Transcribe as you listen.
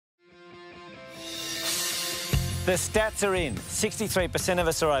The stats are in. 63% of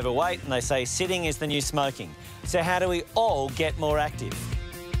us are overweight, and they say sitting is the new smoking. So how do we all get more active?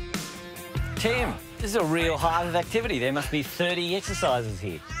 Tim, this is a real hive of activity. There must be 30 exercises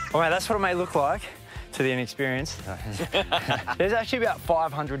here. Well, mate, that's what it may look like to the inexperienced. There's actually about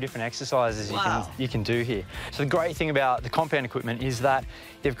 500 different exercises you can do here. So the great thing about the KOMPAN equipment is that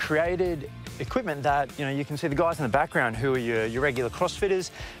they've created equipment that, you can see the guys in the background who are your regular CrossFitters,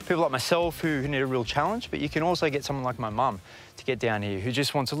 people like myself who need a real challenge, but you can also get someone like my mum to get down here who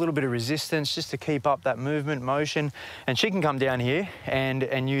just wants a little bit of resistance just to keep up that movement, motion, and she can come down here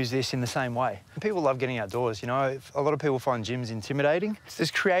and use this in the same way. People love getting outdoors, a lot of people find gyms intimidating. It's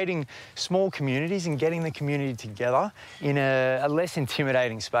just creating small communities and getting the community together in a less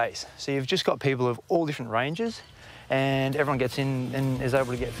intimidating space. So you've just got people of all different ranges and everyone gets in and is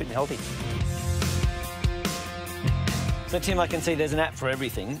able to get fit and healthy. So Tim, I can see there's an app for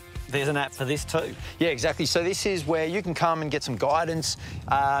everything. There's an app for this too. Yeah, exactly. So this is where you can come and get some guidance.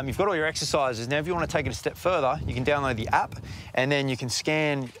 You've got all your exercises. Now, if you want to take it a step further, you can download the app and then you can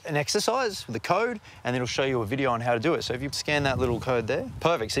scan an exercise with the code and it'll show you a video on how to do it. So if you scan that little code there,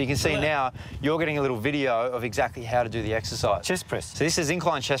 perfect. So you can see now you're getting a little video of exactly how to do the exercise. Chest press. So this is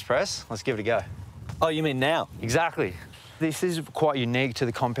incline chest press. Let's give it a go. Oh, you mean now? Exactly. This is quite unique to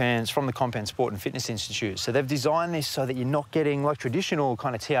the KOMPANs from the KOMPAN Sport and Fitness Institute. So they've designed this so that you're not getting like traditional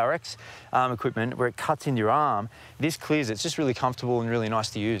kind of TRX equipment where it cuts into your arm. This clears it. It's just really comfortable and really nice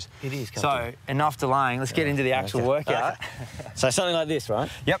to use. It is comfortable. So enough delaying. Let's get into the actual workout. Okay. So something like this, right?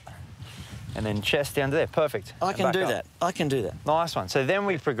 Yep. And then chest down to there. Perfect. I can do that. I can do that. Nice one. So then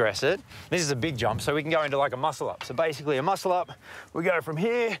we progress it. This is a big jump, so we can go into like a muscle up. So basically a muscle up, we go from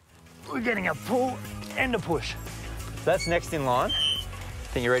here, we're getting a pull and a push. That's next in line.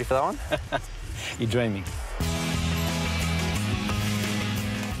 Think you're ready for that one? You're dreaming.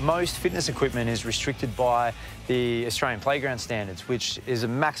 Most fitness equipment is restricted by the Australian playground standards, which is a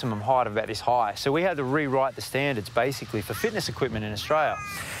maximum height of about this high. So we had to rewrite the standards basically for fitness equipment in Australia.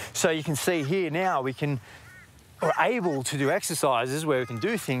 So you can see here now we're able to do exercises where we can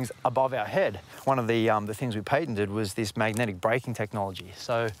do things above our head. One of the things we patented was this magnetic braking technology.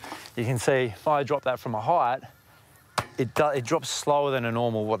 So you can see if I drop that from a height, it drops slower than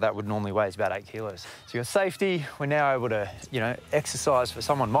what that would normally weigh. It's about 8 kilos. So you've got safety. We're now able to, exercise for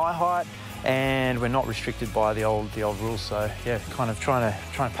someone my height, and we're not restricted by the old rules. So yeah, kind of trying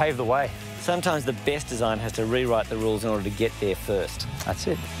to pave the way. Sometimes the best design has to rewrite the rules in order to get there first. That's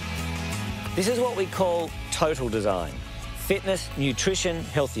it. This is what we call total design. Fitness, nutrition,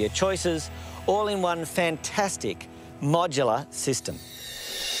 healthier choices, all in one fantastic modular system.